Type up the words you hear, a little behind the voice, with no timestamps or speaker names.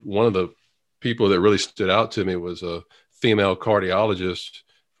one of the people that really stood out to me was a female cardiologist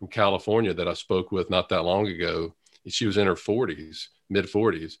from California that I spoke with not that long ago. She was in her 40s, mid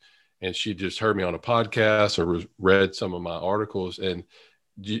 40s, and she just heard me on a podcast or read some of my articles, and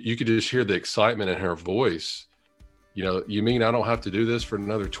you could just hear the excitement in her voice. You mean I don't have to do this for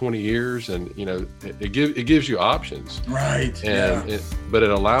another 20 years? And, it gives you options. Right. And but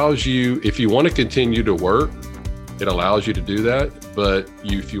it allows you, if you want to continue to work, it allows you to do that. But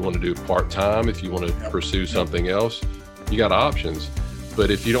if you want to do part-time, if you want to pursue something else, you got options.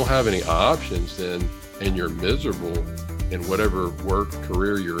 But if you don't have any options, and you're miserable in whatever work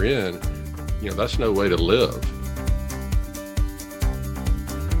career you're in, that's no way to live.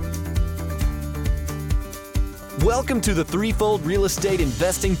 Welcome to the Threefold Real Estate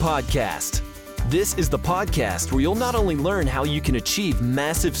Investing Podcast. This is the podcast where you'll not only learn how you can achieve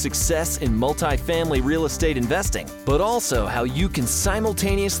massive success in multifamily real estate investing, but also how you can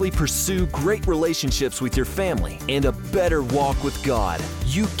simultaneously pursue great relationships with your family and a better walk with God.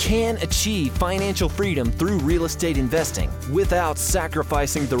 You can achieve financial freedom through real estate investing without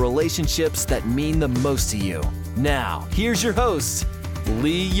sacrificing the relationships that mean the most to you. Now, here's your host,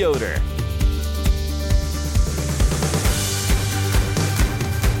 Lee Yoder.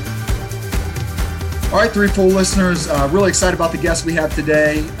 All right, Threefold listeners, really excited about the guest we have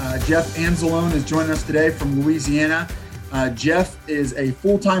today. Jeff Anzalone is joining us today from Louisiana. Jeff is a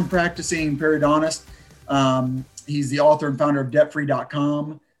full-time practicing periodontist. He's the author and founder of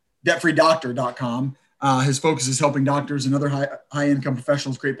DebtFreeDoctor.com. His focus is helping doctors and other high-income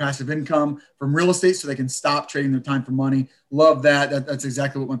professionals create passive income from real estate so they can stop trading their time for money. Love that. That's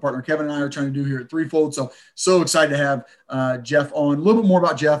exactly what my partner Kevin and I are trying to do here at Threefold. So excited to have Jeff on. A little bit more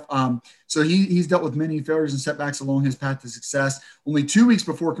about Jeff. So he's dealt with many failures and setbacks along his path to success. Only 2 weeks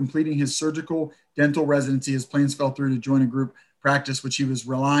before completing his surgical dental residency, his plans fell through to join a group practice, which he was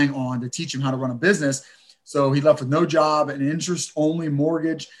relying on to teach him how to run a business. So he left with no job, an interest-only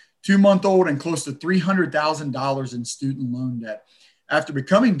mortgage, 2-month-old, and close to $300,000 in student loan debt. After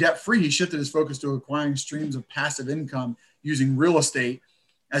becoming debt-free, he shifted his focus to acquiring streams of passive income using real estate,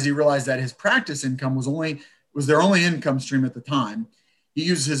 as he realized that his practice income was their only income stream at the time. He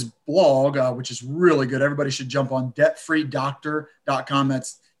uses his blog, which is really good. Everybody should jump on debtfreedoctor.com.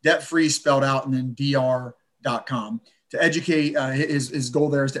 That's debt-free spelled out and then dr.com. To educate, his goal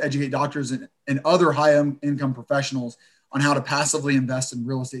there is to educate doctors and other high-income professionals on how to passively invest in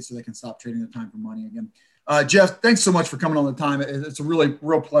real estate so they can stop trading their time for money again. Jeff, thanks so much for coming on the time. It's a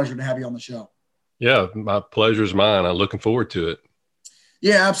real pleasure to have you on the show. Yeah, my pleasure is mine. I'm looking forward to it.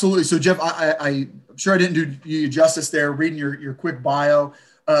 Yeah, absolutely. So Jeff, I'm sure I didn't do you justice there reading your quick bio.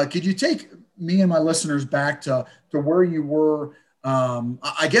 Could you take me and my listeners back to where you were?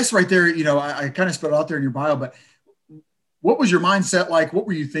 I guess right there, I kind of spelled out there in your bio, but what was your mindset like? What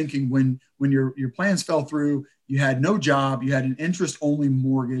were you thinking when your plans fell through? You had no job, you had an interest-only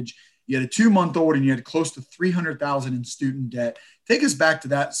mortgage, you had a 2-month-old, and you had close to $300,000 in student debt. Take us back to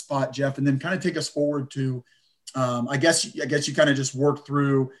that spot, Jeff, and then kind of take us forward to, I guess you kind of just worked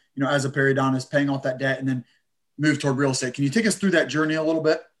through, as a periodontist, paying off that debt and then move toward real estate. Can you take us through that journey a little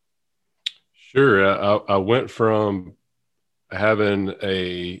bit? Sure. I went from having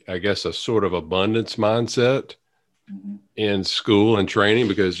a sort of abundance mindset in school and training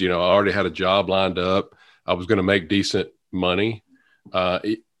because, I already had a job lined up. I was going to make decent money.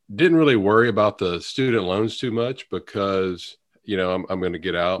 Didn't really worry about the student loans too much because, I'm going to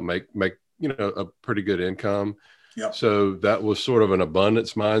get out and make a pretty good income. Yep. So that was sort of an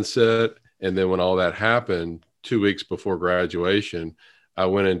abundance mindset. And then when all that happened 2 weeks before graduation, I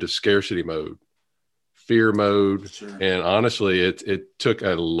went into scarcity mode, fear mode. Sure. And honestly, it took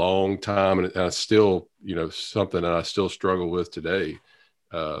a long time. And I still, something that I still struggle with today.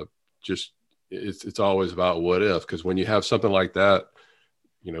 It's always about what if, because when you have something like that,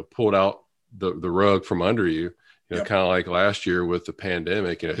 pulled out the rug from under you, Yep. kind of like last year with the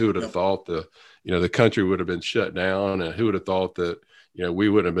pandemic, who would have Yep. thought the country would have been shut down, and who would have thought that, we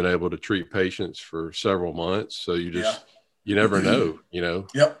wouldn't have been able to treat patients for several months. So you never know,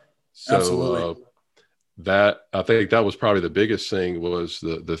 Yep. So Absolutely. I think that was probably the biggest thing was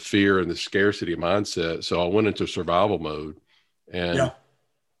the fear and the scarcity mindset. So I went into survival mode, and Yeah.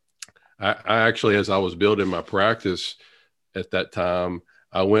 I actually, as I was building my practice at that time,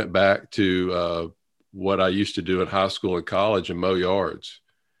 I went back to what I used to do in high school and college and mow yards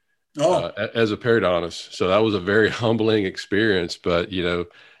as a periodontist. So that was a very humbling experience, but you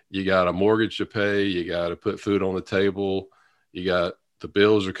got a mortgage to pay, you got to put food on the table, you got the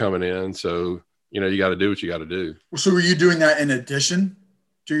bills are coming in. So, you got to do what you got to do. So were you doing that in addition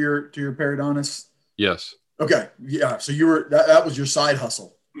to your periodontist? Yes. Okay. Yeah. So you were, that was your side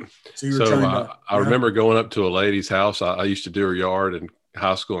hustle. So you were trying to. I remember going up to a lady's house. I used to do her yard in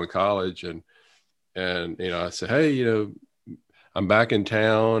high school and college, and I said, hey, I'm back in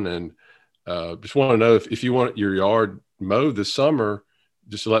town, and just want to know if you want your yard mowed this summer,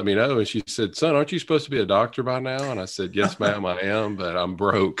 just to let me know. And she said, son, aren't you supposed to be a doctor by now? And I said, yes, ma'am, I am, but I'm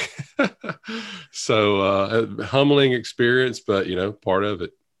broke. So humbling experience, but, part of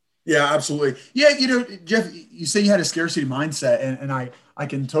it. Yeah, absolutely. Yeah. Jeff, you say you had a scarcity mindset, and I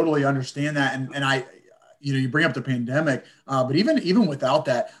can totally understand that. And I, you bring up the pandemic, but even without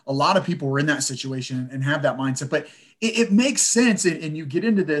that, a lot of people were in that situation and have that mindset, but it makes sense. And you get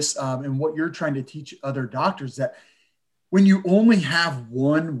into this and what you're trying to teach other doctors, that when you only have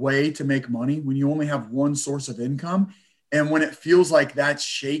one way to make money, when you only have one source of income, and when it feels like that's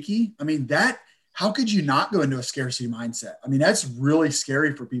shaky, how could you not go into a scarcity mindset? That's really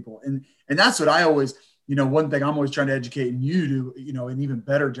scary for people. And that's what I always, one thing I'm always trying to educate, and you do, an even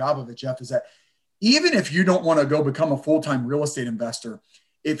better job of it, Jeff, is that even if you don't want to go become a full-time real estate investor,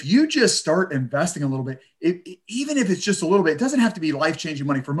 if you just start investing a little bit, even if it's just a little bit, it doesn't have to be life-changing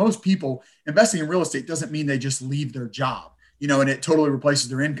money. For most people, investing in real estate doesn't mean they just leave their job, and it totally replaces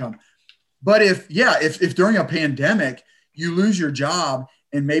their income. But if during a pandemic, you lose your job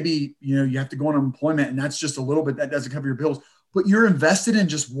and maybe, you have to go on unemployment, and that's just a little bit, that doesn't cover your bills, but you're invested in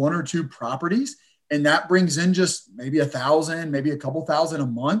just one or two properties, and that brings in just maybe $1,000, maybe a couple thousand a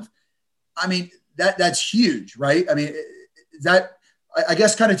month. That's huge, right? I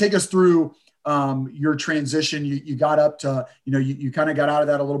guess kind of take us through your transition. You got up to, you kind of got out of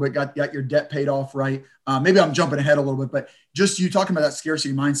that a little bit, got your debt paid off, right? Maybe I'm jumping ahead a little bit, but just you talking about that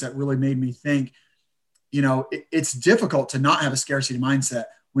scarcity mindset really made me think, it's difficult to not have a scarcity mindset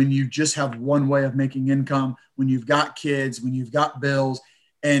when you just have one way of making income, when you've got kids, when you've got bills,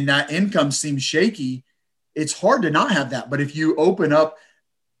 and that income seems shaky. It's hard to not have that. But if you open up,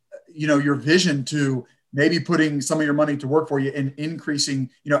 your vision to maybe putting some of your money to work for you and increasing,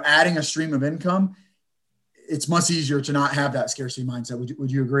 adding a stream of income, it's much easier to not have that scarcity mindset.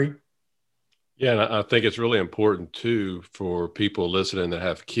 Would you agree? Yeah. And I think it's really important too, for people listening that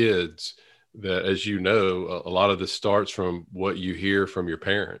have kids, that, as a lot of this starts from what you hear from your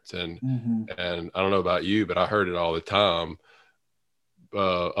parents. And I don't know about you, but I heard it all the time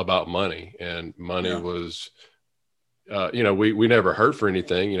about money, and money was, we never hurt for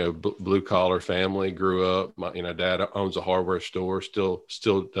anything, blue collar family, grew up, my, dad owns a hardware store, still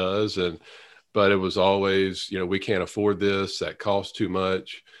does. But it was always, we can't afford this, that costs too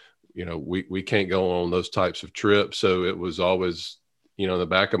much. We can't go on those types of trips. So it was always, in the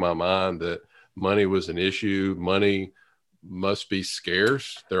back of my mind that money was an issue. Money must be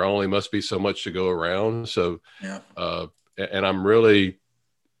scarce. There only must be so much to go around. So, and I'm really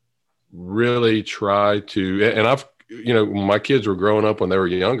try to, and I've, when my kids were growing up, when they were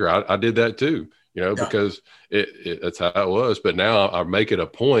younger, I did that too, because that's how it was. But now I make it a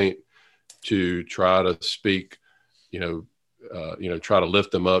point to try to speak, try to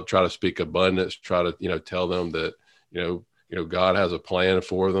lift them up, try to speak abundance, try to, tell them that, God has a plan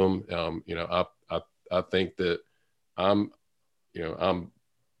for them. I think that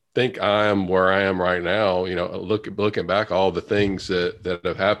think I am where I am right now. Looking back, all the things that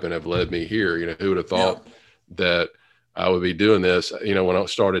have happened have led me here. Who would have thought that I would be doing this? When I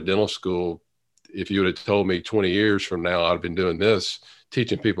started dental school, if you would have told me 20 years from now, I'd been doing this,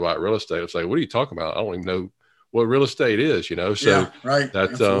 teaching people about real estate. It's like, what are you talking about? I don't even know what real estate is, So right.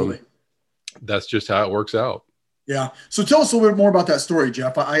 That's just how it works out. Yeah. So tell us a little bit more about that story,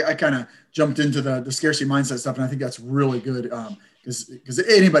 Jeff. I kind of jumped into the scarcity mindset stuff, and I think that's really good. Because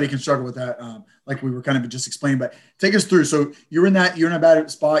anybody can struggle with that, like we were kind of just explaining. But take us through. So you're in a bad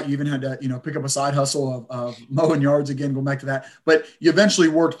spot. You even had to, pick up a side hustle of mowing yards again, going back to that. But you eventually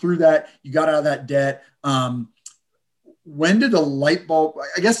worked through that. You got out of that debt. When did the light bulb?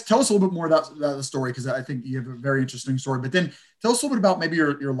 I guess tell us a little bit more about the story, because I think you have a very interesting story. But then tell us a little bit about maybe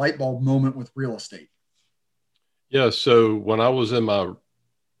your light bulb moment with real estate. Yeah. So when I was in my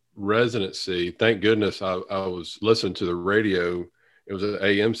residency, thank goodness I was listening to the radio. It was an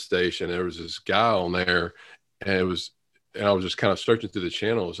AM station. There was this guy on there, and I was just kind of searching through the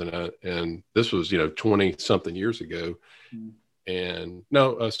channels, and this was 20 something years ago. And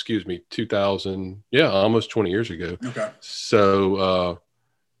no, excuse me, 2000, almost 20 years ago. Okay. So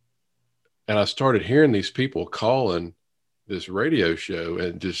and I started hearing these people calling this radio show,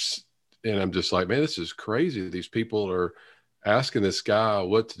 and I'm just like, man, this is crazy. These people are asking this guy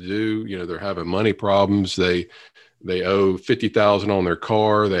what to do. They're having money problems. They owe $50,000 on their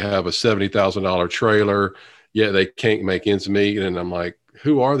car. They have a $70,000 trailer, yet they can't make ends meet. And I'm like,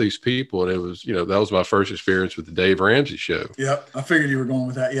 who are these people? And it was, that was my first experience with the Dave Ramsey show. Yep. I figured you were going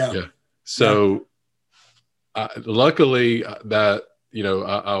with that. Yeah. So luckily that,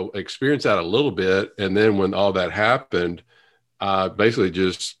 I experienced that a little bit. And then when all that happened, I basically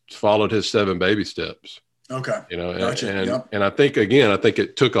just followed his 7 baby steps. Okay. Gotcha. And I think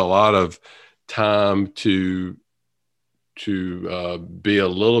it took a lot of time to be a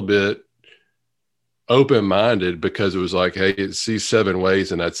little bit open-minded, because it was like, hey, it's these 7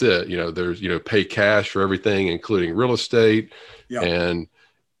 ways and that's it. There's, pay cash for everything, including real estate. Yep. And,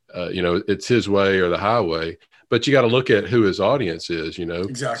 it's his way or the highway, but you got to look at who his audience is,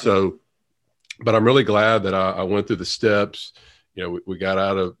 Exactly. So, but I'm really glad that I went through the steps. We got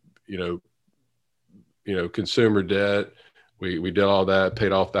out of, consumer debt. We did all that,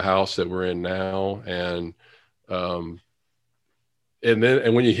 paid off the house that we're in now. And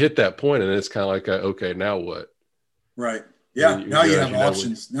when you hit that point, and it's kind of like, okay, now what? Right. Yeah. Now you have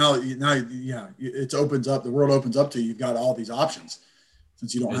options. It opens up, the world opens up to you. You've got all these options,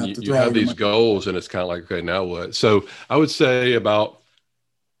 since you don't have to throw. You have these goals, and it's kind of like, okay, now what? So I would say about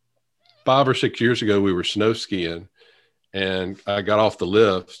 5 or 6 years ago, we were snow skiing, and I got off the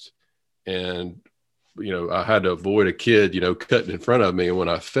lift, and I had to avoid a kid, cutting in front of me. And when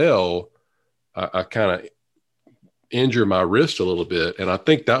I fell, I kind of injured my wrist a little bit. And I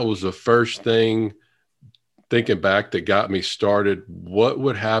think that was the first thing, thinking back, that got me started. What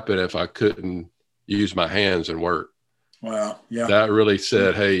would happen if I couldn't use my hands and work? Wow. Yeah. That really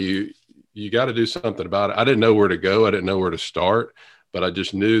said, hey, you got to do something about it. I didn't know where to go. I didn't know where to start, but I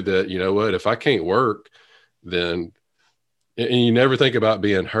just knew that, if I can't work, then, and you never think about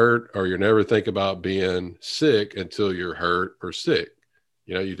being hurt, or you never think about being sick until you're hurt or sick.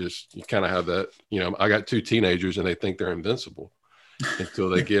 You kind of have that, I got 2 teenagers and they think they're invincible until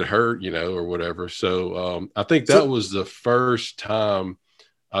they get hurt, or whatever. So I think that was the first time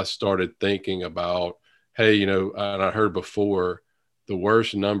I started thinking about, hey, and I heard before, the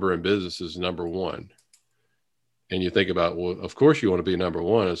worst number in business is number 1. And you think about, well, of course you want to be number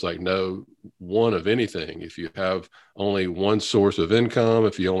 1. It's like, no one of anything. If you have only one source of income,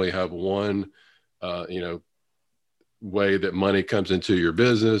 if you only have one, way that money comes into your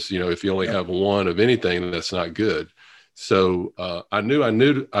business, if you only have one of anything, that's not good. So I knew I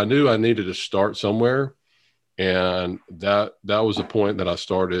needed to start somewhere. And that was the point that I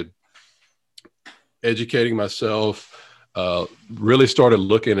started educating myself, really started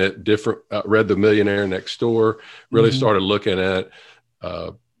looking at different, read The Millionaire Next Door, really started looking at,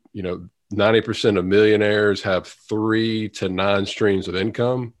 90% of millionaires have 3 to 9 streams of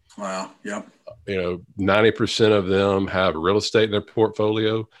income. Wow. Yep. 90% of them have real estate in their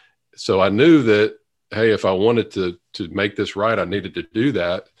portfolio. So I knew that, hey, if I wanted to make this right, I needed to do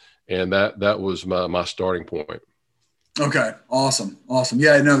that. And that was my starting point. Okay. Awesome.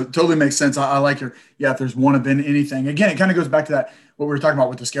 Yeah, no, totally makes sense. I like if there's one of anything, again, it kind of goes back to that, what we were talking about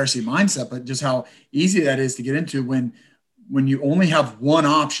with the scarcity mindset, but just how easy that is to get into when you only have one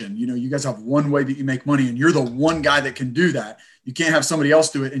option. You guys have one way that you make money, and you're the one guy that can do that. You can't have somebody else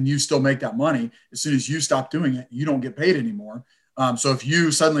do it and you still make that money. As soon as you stop doing it, you don't get paid anymore. So if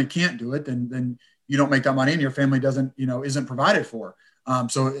you suddenly can't do it, then you don't make that money, and your family isn't provided for.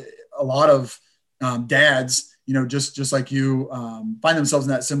 So a lot of dads, just like you, find themselves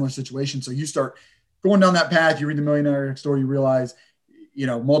in that similar situation. So you start going down that path, you read The Millionaire Next Door, you realize,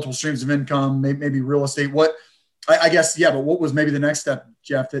 multiple streams of income, maybe real estate. But what was maybe the next step,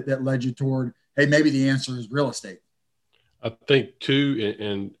 Jeff, that led you toward, hey, maybe the answer is real estate? I think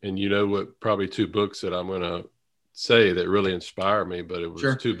what, probably 2 books that I'm going to say that really inspired me, but it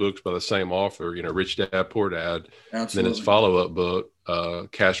was 2 books by the same author, Rich Dad, Poor Dad. Absolutely. And then his follow-up book,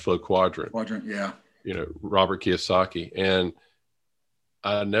 Cash Flow Quadrant. Yeah. Robert Kiyosaki. And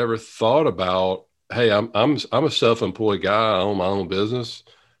I never thought about, hey, I'm a self-employed guy. I own my own business.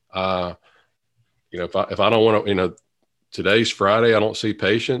 If I don't want to, today's Friday, I don't see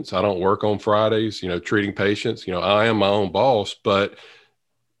patients. I don't work on Fridays, treating patients. I am my own boss. But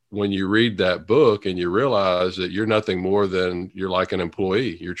when you read that book and you realize that you're nothing more than, you're like an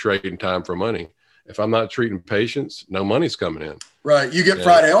employee, you're trading time for money. If I'm not treating patients, no money's coming in. Right. You get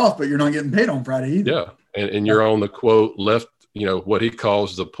Friday off, but you're not getting paid on Friday either. Yeah. And you're on the quote left, what he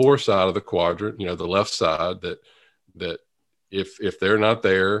calls the poor side of the quadrant, the left side, that if they're not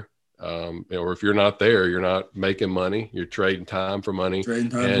there, or if you're not there, you're not making money, you're trading time for money,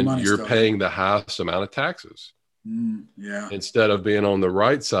 you're paying the highest amount of taxes. Instead of being on the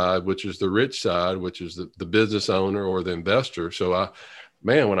right side, which is the rich side, which is the business owner or the investor. So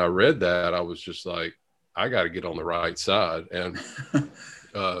when I read that, I was just like, I got to get on the right side. And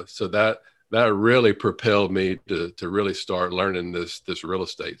so that that really propelled me to really start learning this real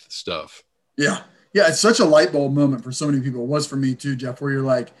estate stuff. Yeah. Yeah. It's such a light bulb moment for so many people. It was for me too, Jeff, where you're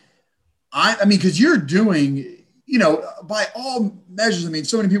like, I mean, because you're doing, by all measures, I mean,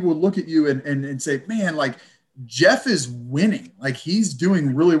 so many people would look at you and say, man, like Jeff is winning. Like he's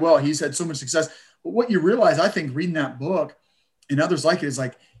doing really well. He's had so much success. But what you realize, I think, reading that book and others like it is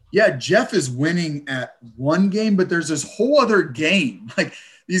like, yeah, Jeff is winning at one game, but there's this whole other game. Like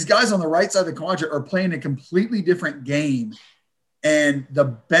these guys on the right side of the quadrant are playing a completely different game. And the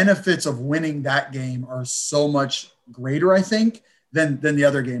benefits of winning that game are so much greater, I think, than the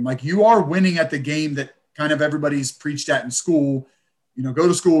other game. Like you are winning at the game that kind of everybody's preached at in school, go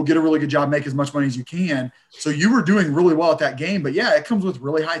to school, get a really good job, make as much money as you can. So you were doing really well at that game, but yeah, it comes with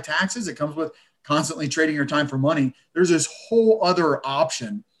really high taxes. It comes with constantly trading your time for money. There's this whole other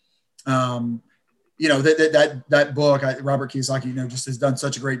option. That book, Robert Kiyosaki, just has done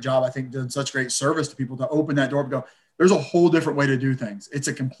such a great job. I think done such great service to people to open that door and go, there's a whole different way to do things. It's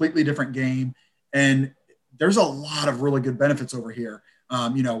a completely different game. And there's a lot of really good benefits over here,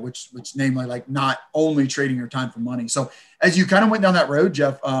 which namely like not only trading your time for money. So as you kind of went down that road,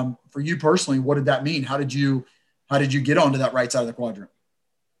 Jeff, for you personally, what did that mean? How did you get onto that right side of the quadrant?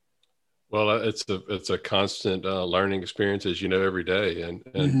 Well, it's a constant learning experience, as you know, every day. And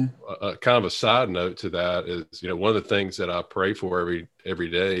kind of a side note to that is, one of the things that I pray for every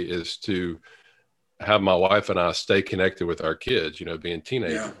day is to have my wife and I stay connected with our kids, being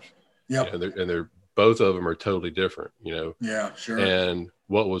teenagers. Yeah. And they're both of them are totally different, Yeah, sure. And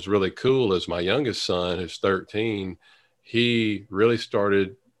what was really cool is my youngest son, who's 13, he really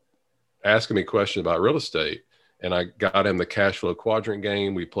started asking me questions about real estate. And I got him the cash flow quadrant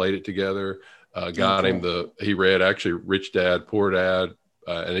game. We played it together. He read actually Rich Dad, Poor Dad,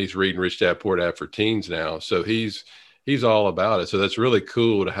 and he's reading Rich Dad, Poor Dad for teens now. So he's all about it. So that's really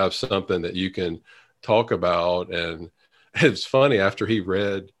cool to have something that you can talk about. And it's funny, after he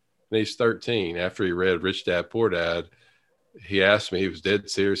read, and he's 13, after he read Rich Dad, Poor Dad, he asked me, he was dead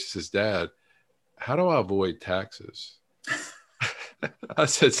serious. He says, Dad, how do I avoid taxes? I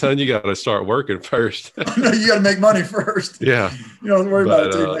said, son, you got to start working first. You got to make money first. Yeah. You don't worry about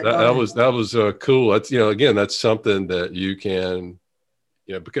it. That was cool. That's, again, that's something that you can,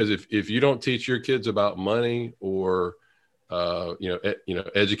 because if you don't teach your kids about money or,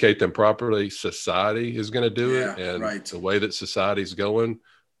 educate them properly, society is going to do it. And right. The way that society's going,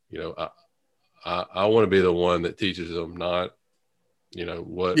 I want to be the one that teaches them, not,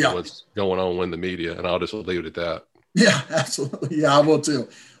 what's going on in the media. And I'll just leave it at that. Yeah, absolutely. Yeah, I will too.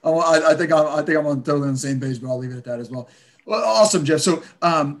 I think I'm on totally on the same page, but I'll leave it at that as well. Well, awesome, Jeff. So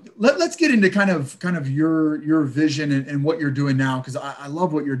let's get into kind of your vision and what you're doing now, because I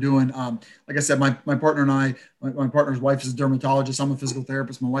love what you're doing. Like I said, my partner and I, my partner's wife is a dermatologist. I'm a physical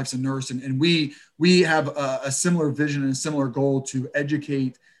therapist. My wife's a nurse, and we have a similar vision and a similar goal to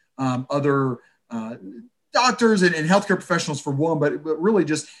educate other doctors and healthcare professionals for one, but really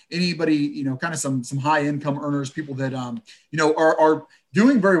just anybody, kind of some high income earners, people that, are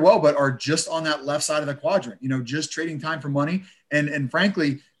doing very well, but are just on that left side of the quadrant, just trading time for money and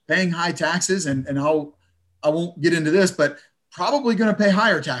frankly, paying high taxes. And I won't get into this, but probably going to pay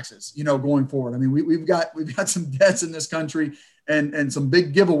higher taxes, going forward. I mean, we've got some debts in this country and some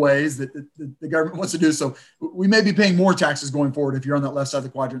big giveaways that the government wants to do. So we may be paying more taxes going forward if you're on that left side of the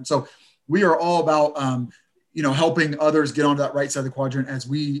quadrant. So we are all about, helping others get onto that right side of the quadrant as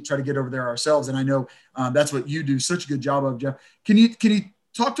we try to get over there ourselves. And I know that's what you do such a good job of, Jeff. Can you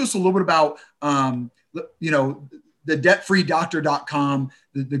talk to us a little bit about, the debtfreedoctor.com,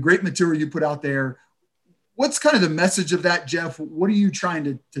 the great material you put out there? What's kind of the message of that, Jeff? What are you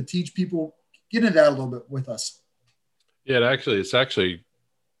trying to teach people? Get into that a little bit with us. Yeah, it's actually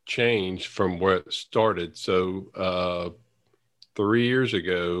changed from where it started. So 3 years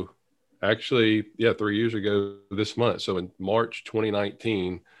ago, 3 years ago this month. So in March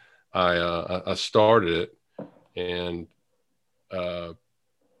 2019, I started it, and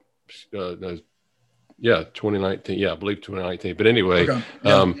 2019. Yeah, I believe 2019. But anyway, okay.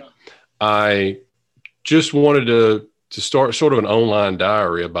 Yeah. I just wanted to start sort of an online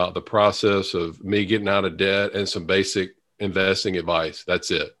diary about the process of me getting out of debt and some basic investing advice. That's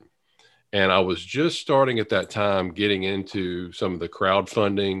it. And I was just starting at that time getting into some of the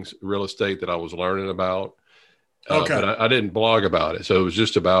crowdfunding real estate that I was learning about. Okay. But I didn't blog about it. So it was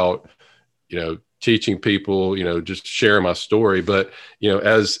just about, teaching people, just sharing my story. But,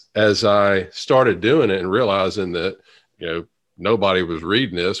 as I started doing it and realizing that, nobody was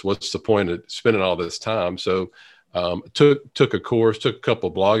reading this, what's the point of spending all this time? So took a couple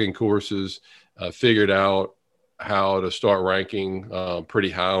of blogging courses, figured out how to start ranking pretty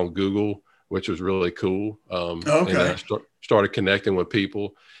high on Google which was really cool. Okay. And then I started connecting with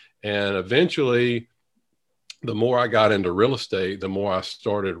people, and eventually the more I got into real estate, the more I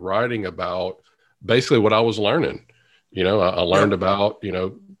started writing about basically what I was learning. I learned about,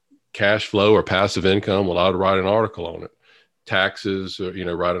 cash flow or passive income. Well, I'd write an article on it. Taxes, or,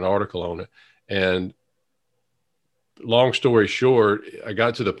 write an article on it. And long story short, I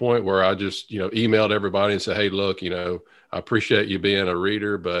got to the point where I just, emailed everybody and said, hey, look, I appreciate you being a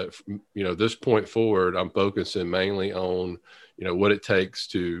reader, but this point forward, I'm focusing mainly on, what it takes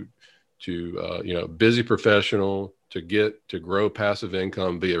to busy professional to grow passive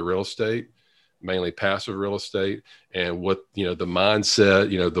income via real estate, mainly passive real estate, and what, the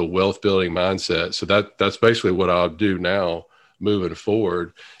mindset, the wealth building mindset. So that's basically what I'll do now moving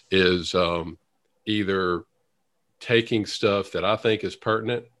forward is either taking stuff that I think is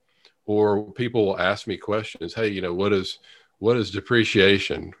pertinent, or people will ask me questions. Hey, what is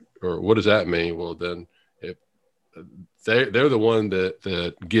depreciation, or what does that mean? Well, then if they're the one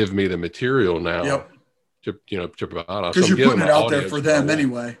that give me the material now to provide. Because you're putting it out there for them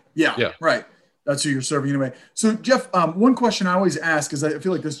anyway. Yeah. Right. That's who you're serving anyway. So Jeff, one question I always ask, because I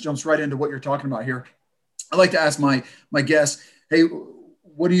feel like this jumps right into what you're talking about here. I like to ask my guests, hey,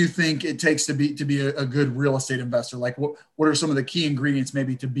 what do you think it takes to be a good real estate investor? Like what are some of the key ingredients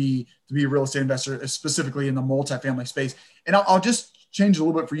maybe to be a real estate investor, specifically in the multifamily space? And I'll just change a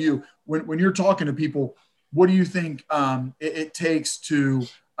little bit for you. When you're talking to people, what do you think it takes to,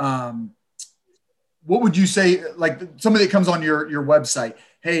 what would you say, like somebody that comes on your website,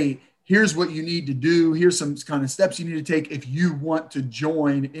 hey, here's what you need to do. Here's some kind of steps you need to take if you want to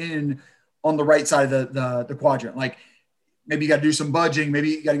join in on the right side of the quadrant. Like maybe you got to do some budgeting. Maybe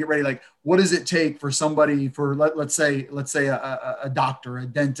you got to get ready. Like, what does it take for somebody for, let's say a doctor, a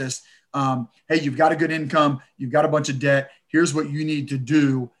dentist? Hey, you've got a good income. You've got a bunch of debt. Here's what you need to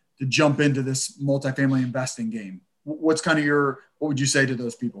do to jump into this multifamily investing game. What's kind of what would you say to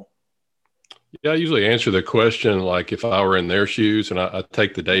those people? Yeah, I usually answer the question like if I were in their shoes, and I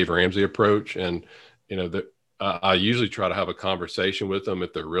take the Dave Ramsey approach, and I usually try to have a conversation with them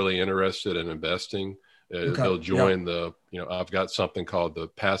if they're really interested in investing. They'll join I've got something called the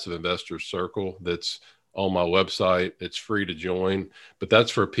Passive Investor Circle that's on my website. It's free to join, but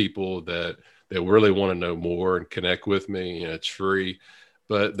that's for people that really want to know more and connect with me. It's free,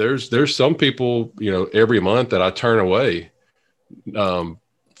 but there's some people every month that I turn away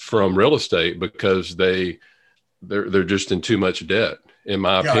from real estate because they're just in too much debt, in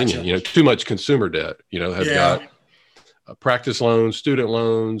my opinion. Too much consumer debt. Have got practice loans, student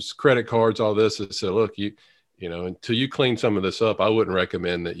loans, credit cards, all this. So look, until you clean some of this up, I wouldn't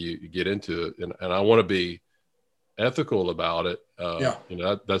recommend that you get into it. And I want to be ethical about it.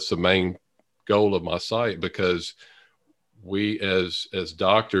 That's the main goal of my site, because we as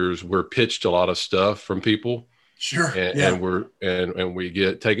doctors, we're pitched a lot of stuff from people. Sure. And we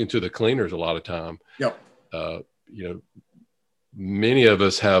get taken to the cleaners a lot of time. Yep. Many of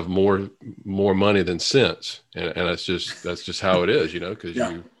us have more money than sense, and that's just how it is, because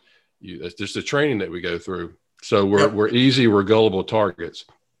that's just the training that we go through. So we're easy, we're gullible targets.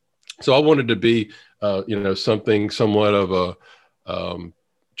 So I wanted to be, something somewhat of a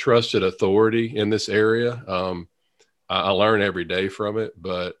trusted authority in this area. I learn every day from it,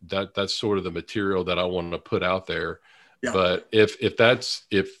 but that's sort of the material that I want to put out there. Yeah. But if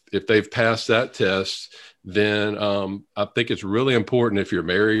they've passed that test, then I think it's really important, if you're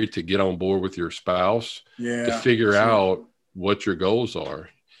married, to get on board with your spouse to figure out what your goals are.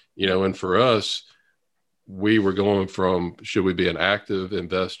 And for us, we were going from, should we be an active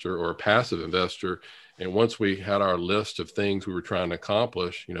investor or a passive investor? And once we had our list of things we were trying to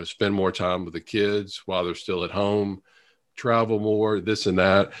accomplish, spend more time with the kids while they're still at home, travel more, this and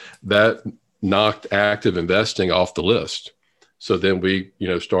that knocked active investing off the list. So then we,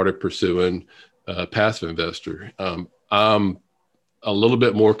 started pursuing passive investor. I'm a little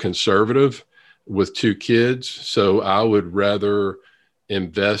bit more conservative with 2 kids. So I would rather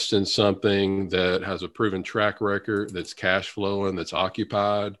invest in something that has a proven track record, that's cash flowing, that's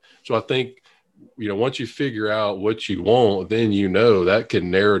occupied. So I think, once you figure out what you want, then that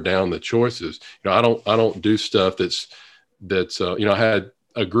can narrow down the choices. I don't do stuff that's I had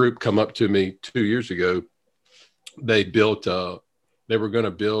a group come up to me 2 years ago. They were going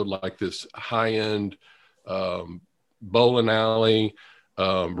to build like this high-end bowling alley,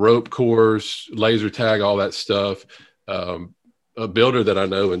 rope course, laser tag, all that stuff. A builder that I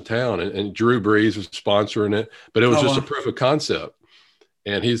know in town, and Drew Brees was sponsoring it, but it was just a proof of concept.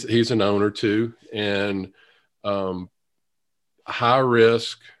 And he's an owner too, and high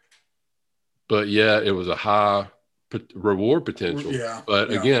risk, but yeah, it was a high reward potential. Yeah.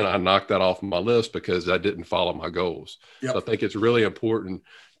 But again, I knocked that off my list because I didn't follow my goals. Yep. So I think it's really important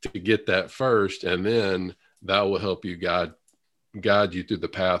to get that first, and then that will help you guide you through the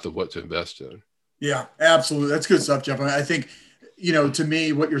path of what to invest in. Yeah, absolutely. That's good stuff, Jeff. I think, to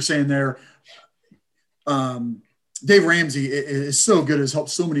me, what you're saying there, Dave Ramsey is so good, has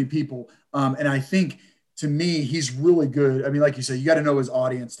helped so many people. And I think, to me, he's really good. I mean, like you said, you got to know his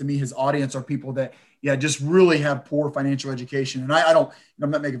audience. To me, his audience are people that, just really have poor financial education. And I'm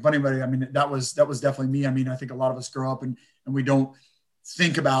not making fun of anybody. I mean, that was definitely me. I mean, I think a lot of us grow up and we don't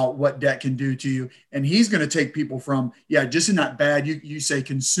think about what debt can do to you. And he's going to take people from, just in that bad, you say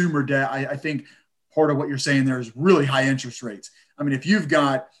consumer debt. I think part of what you're saying there is really high interest rates. I mean, if you've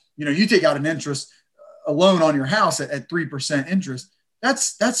got, you take out a loan on your house at 3% interest,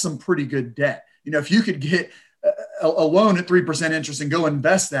 that's some pretty good debt. If you could get a loan at 3% interest and go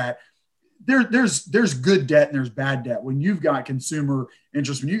invest that, there's good debt and there's bad debt. When you've got consumer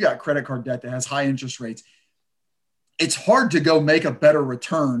interest, when you've got credit card debt that has high interest rates, it's hard to go make a better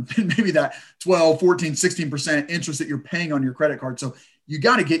return than maybe that 12, 14, 16% interest that you're paying on your credit card. So you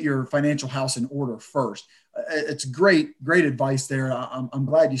got to get your financial house in order first. It's great advice there. I'm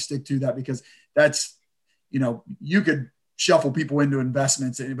glad you stick to that, because that's, you could shuffle people into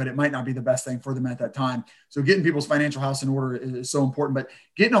investments, but it might not be the best thing for them at that time. So getting people's financial house in order is so important, but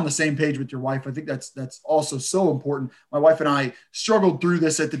getting on the same page with your wife, I think that's also so important. My wife and I struggled through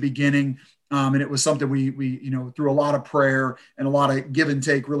this at the beginning. And it was something we through a lot of prayer and a lot of give and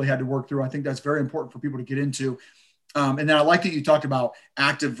take, really had to work through. I think that's very important for people to get into. And then I like that you talked about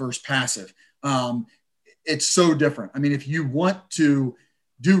active versus passive. It's so different. I mean, if you want to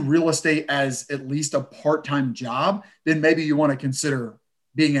do real estate as at least a part-time job, then maybe you want to consider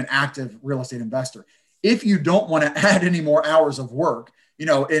being an active real estate investor. If you don't want to add any more hours of work,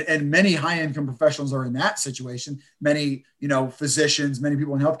 and many high-income professionals are in that situation, many, physicians, many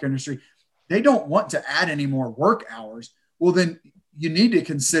people in the healthcare industry, they don't want to add any more work hours. Well, then you need to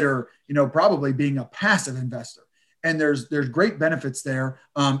consider, probably being a passive investor. And there's great benefits there.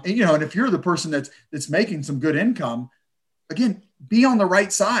 And if you're the person that's making some good income, again, be on the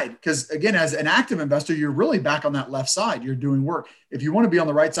right side. Because again, as an active investor, you're really back on that left side. You're doing work. If you want to be on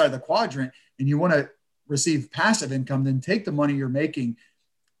the right side of the quadrant and you want to receive passive income, then take the money you're making,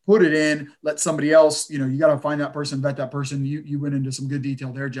 put it in, let somebody else, you got to find that person, vet that person. You went into some good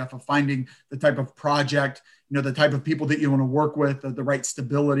detail there, Jeff, of finding the type of project, the type of people that you want to work with, the right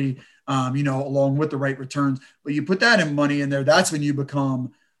stability, along with the right returns. But you put that in money in there, that's when you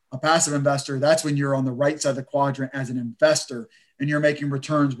become a passive investor. That's when you're on the right side of the quadrant as an investor, and you're making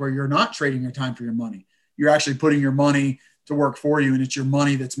returns where you're not trading your time for your money. You're actually putting your money to work for you, and it's your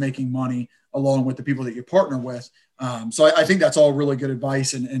money that's making money along with the people that you partner with. So I think that's all really good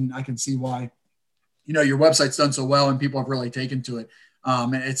advice, and I can see why, your website's done so well and people have really taken to it.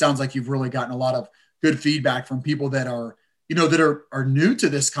 And it sounds like you've really gotten a lot of good feedback from people that are, that are new to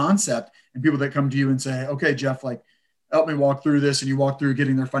this concept, and people that come to you and say, okay, Jeff, help me walk through this. And you walk through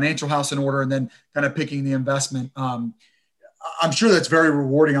getting their financial house in order and then kind of picking the investment. I'm sure that's very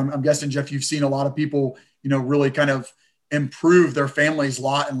rewarding. I'm guessing, Jeff, you've seen a lot of people, really kind of improve their family's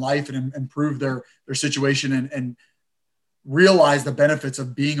lot in life and improve their situation and realize the benefits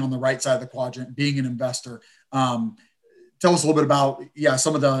of being on the right side of the quadrant, being an investor. Tell us a little bit about,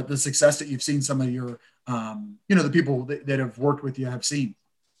 some of the success that you've seen, some of your, the people that have worked with you have seen.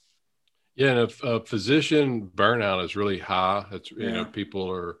 Yeah. And a physician burnout is really high. It's,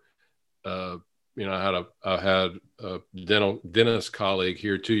 people are, I had a dentist colleague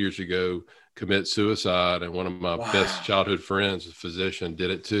here 2 years ago commit suicide. And one of my best childhood friends, a physician,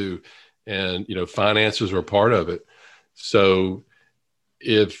 did it too. And, finances were part of it. So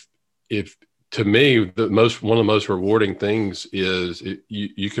if to me, one of the most rewarding things is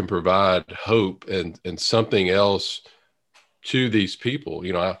you can provide hope and something else to these people.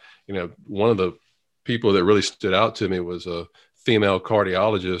 One of the people that really stood out to me was a female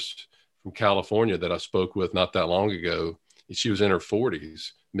cardiologist from California that I spoke with not that long ago. She was in her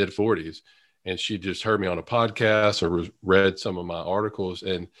mid 40s, and she just heard me on a podcast or read some of my articles,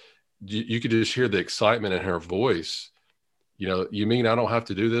 and you could just hear the excitement in her voice. You mean I don't have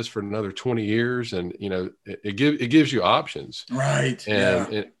to do this for another 20 years? And, it gives you options. Right.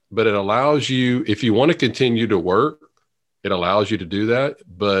 But it allows you, if you want to continue to work, it allows you to do that.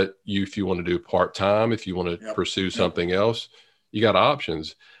 But if you want to do part-time, if you want to pursue something else, you got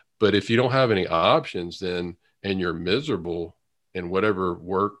options. But if you don't have any options, and you're miserable in whatever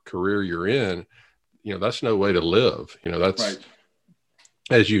work career you're in, that's no way to live. That's right.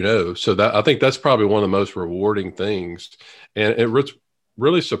 As you know, so that I think that's probably one of the most rewarding things. And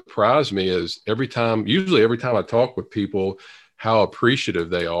really surprised me is usually every time I talk with people, how appreciative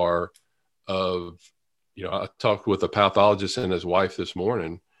they are of, I talked with a pathologist and his wife this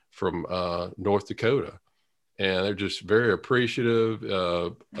morning from North Dakota, and they're just very appreciative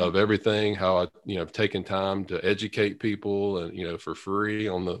of everything, how I've taken time to educate people and, for free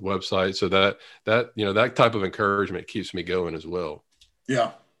on the website. So that type of encouragement keeps me going as well.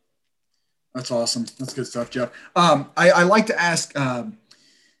 Yeah. That's awesome. That's good stuff, Jeff. I like to ask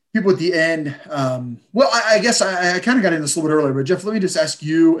people at the end. I guess I kind of got into this a little bit earlier, but Jeff, let me just ask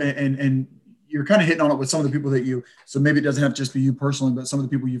you, and you're kind of hitting on it with some of the people that so maybe it doesn't have to just be you personally, but some of the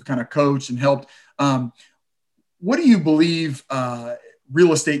people you've kind of coached and helped. What do you believe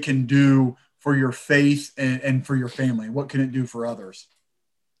real estate can do for your faith and for your family? What can it do for others?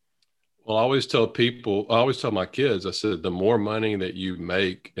 Well, I always tell my kids, I said, the more money that you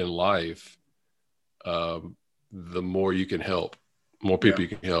make in life, the more you can help, more people you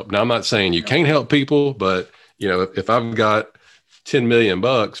can help. Now, I'm not saying you can't help people, but if I've got $10 million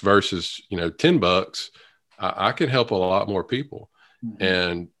versus, $10, I can help a lot more people. Mm-hmm.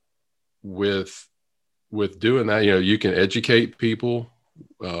 And with doing that, you can educate people.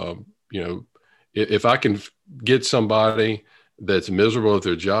 If I can get somebody that's miserable at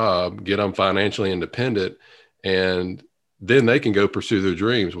their job, get them financially independent, and then they can go pursue their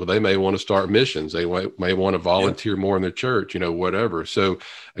dreams. Well, they may want to start missions. They may want to volunteer more in the church, whatever. So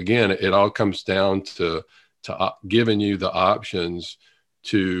again, it all comes down to giving you the options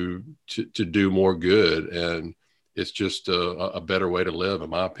to do more good. And it's just a better way to live,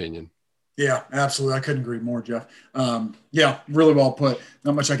 in my opinion. Yeah, absolutely. I couldn't agree more, Jeff. Really well put.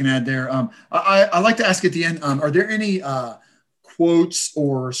 Not much I can add there. I like to ask at the end, are there any quotes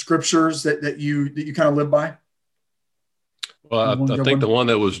or scriptures that you kind of live by? Well, I think the one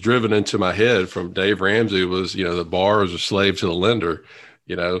that was driven into my head from Dave Ramsey was, the borrower is a slave to the lender,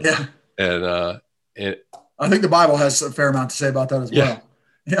 Yeah. And I think the Bible has a fair amount to say about that as well.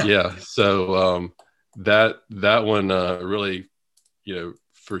 Yeah. So that one really,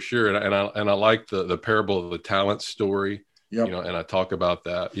 for sure. And I like the parable of the talent story. Yep. And I talk about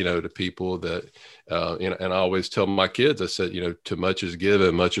that, to people that, and I always tell my kids, I said, too much is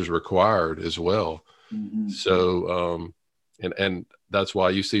given, much is required as well. Mm-hmm. So, and that's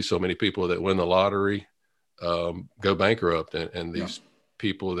why you see so many people that win the lottery, go bankrupt, and these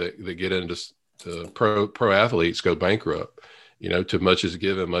people that get into pro athletes go bankrupt, too much is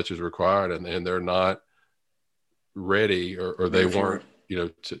given, much is required. And they're not ready or they weren't,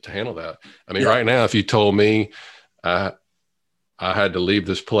 to handle that. I mean, right now, if you told me, I had to leave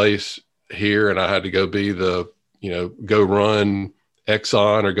this place here and I had to go be go run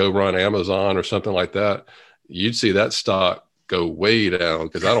Exxon or go run Amazon or something like that, you'd see that stock go way down,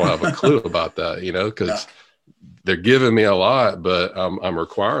 because I don't have a clue about that, because they're giving me a lot, but I'm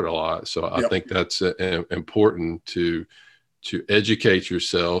required a lot. So I think that's important to educate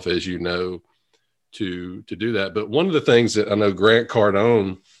yourself, as to do that. But one of the things that I know Grant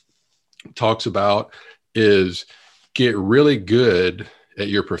Cardone talks about is get really good at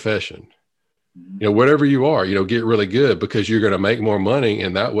your profession. Whatever you are, get really good, because you're going to make more money,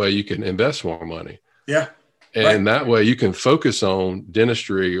 and that way you can invest more money. Yeah. And that way you can focus on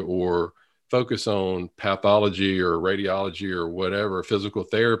dentistry or focus on pathology or radiology or whatever, physical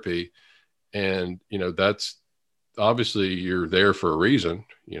therapy. And, that's obviously you're there for a reason,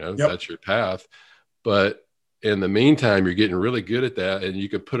 that's your path. But in the meantime, you're getting really good at that, and you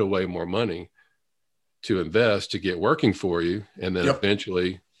can put away more money to invest to get working for you. And then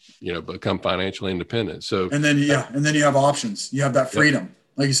eventually, become financially independent. So, and then you have options. You have that freedom.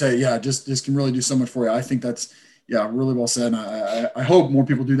 Like you say, just can really do so much for you. I think that's, really well said. And I hope more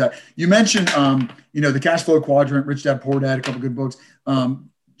people do that. You mentioned, the cash flow quadrant, Rich Dad, Poor Dad, a couple good books.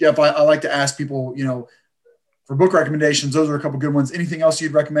 Jeff, I like to ask people, for book recommendations, those are a couple good ones. Anything else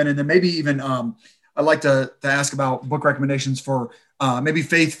you'd recommend? And then maybe even, I'd like to ask about book recommendations for maybe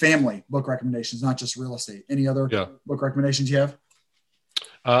faith, family book recommendations, not just real estate. Any other book recommendations you have?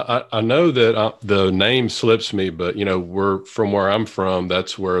 I know that the name slips me, but we're from where I'm from.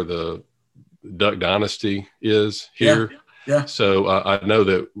 That's where the Duck Dynasty is here. Yeah. So I know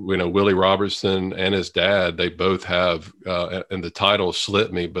that Willie Robertson and his dad, they both have, and the title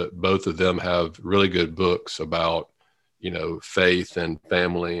slipped me, but both of them have really good books about faith and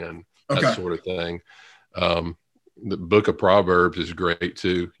family and that sort of thing. The Book of Proverbs is great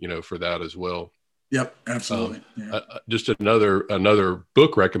too, for that as well. Yep, absolutely. Just another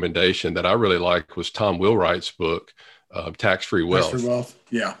book recommendation that I really liked was Tom Wheelwright's book, Tax-Free Wealth. Tax-Free Wealth,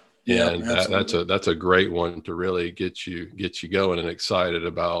 yeah. And that's a great one to really get you going and excited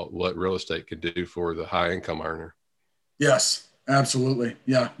about what real estate can do for the high income earner. Yes, Absolutely.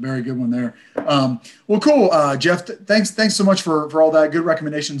 Yeah. Very good one there. Well, cool. Jeff, thanks so much for all that good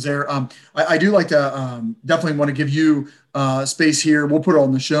recommendations there. I do like to definitely want to give you space here. We'll put it all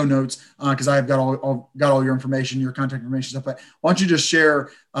in the show notes because I've got all your information, your contact information stuff. But why don't you just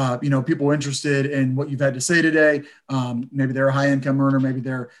share, people interested in what you've had to say today? Maybe they're a high income earner, maybe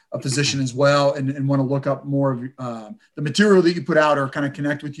they're a physician as well, and want to look up more of the material that you put out or kind of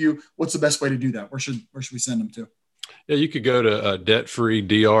connect with you. What's the best way to do that? Where should we send them to? Yeah, you could go to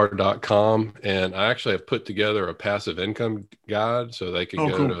debtfreedr.com, and I actually have put together a passive income guide, so they can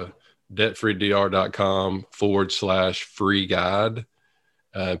go to debtfreedr.com/free guide.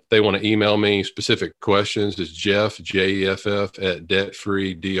 If they want to email me specific questions, it's Jeff, Jeff, at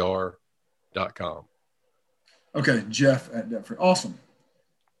debtfreedr.com. Okay, Jeff at debtfree. Awesome.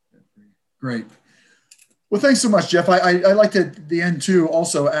 Great. Well, thanks so much, Jeff. I like to, at the end too,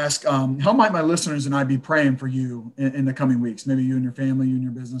 also ask, how might my listeners and I be praying for you in the coming weeks? Maybe you and your family, you and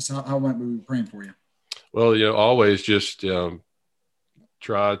your business. How might we be praying for you? Well, always just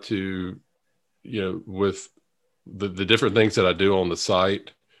try to, with the different things that I do on the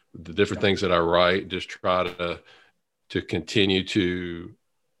site, the different things that I write, just try to continue to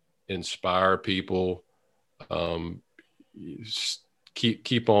inspire people,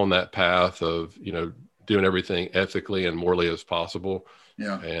 keep on that path of, doing everything ethically and morally as possible.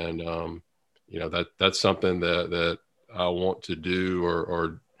 Yeah. And, that's something that I want to do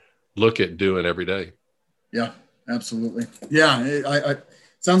or look at doing every day. Yeah, absolutely. Yeah. I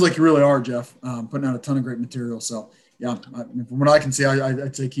sounds like you really are, Jeff, putting out a ton of great material. So yeah, from what I can see,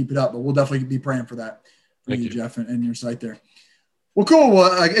 I'd say keep it up, but we'll definitely be praying for that for you, Jeff, and your site there. Well, cool.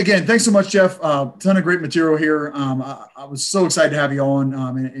 Well, again, thanks so much, Jeff. Ton of great material here. I was so excited to have you on,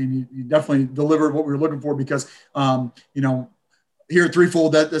 and you definitely delivered what we were looking for because, here at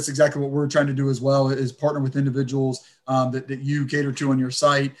Threefold, that's exactly what we're trying to do as well, is partner with individuals that you cater to on your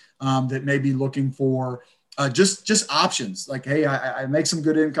site that may be looking for just options. Like, hey, I make some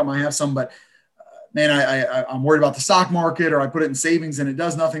good income. I have some, but man, I'm worried about the stock market, or I put it in savings and it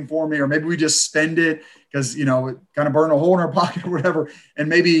does nothing for me, or maybe we just spend it because, it kind of burned a hole in our pocket or whatever. And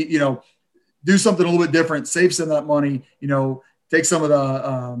maybe, do something a little bit different, save some of that money, take some of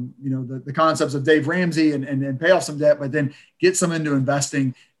the concepts of Dave Ramsey and pay off some debt, but then get some into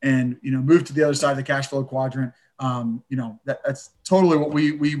investing and, move to the other side of the cash flow quadrant. That's totally what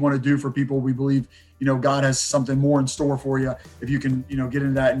we want to do for people. We believe, God has something more in store for you if you can, get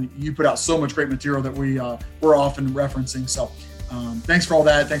into that. And you put out so much great material that we're often referencing. So thanks for all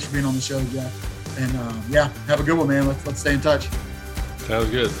that. Thanks for being on the show, Jeff. And have a good one, man. Let's stay in touch.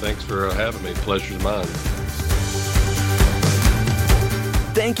 Sounds good. Thanks for having me. Pleasure's mine.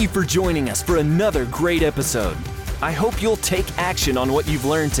 Thank you for joining us for another great episode. I hope you'll take action on what you've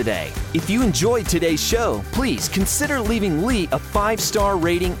learned today. If you enjoyed today's show, please consider leaving Lee a 5-star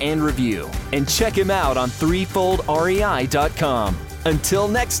rating and review. And check him out on threefoldrei.com. Until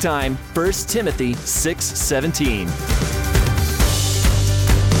next time, 1 Timothy 6:17.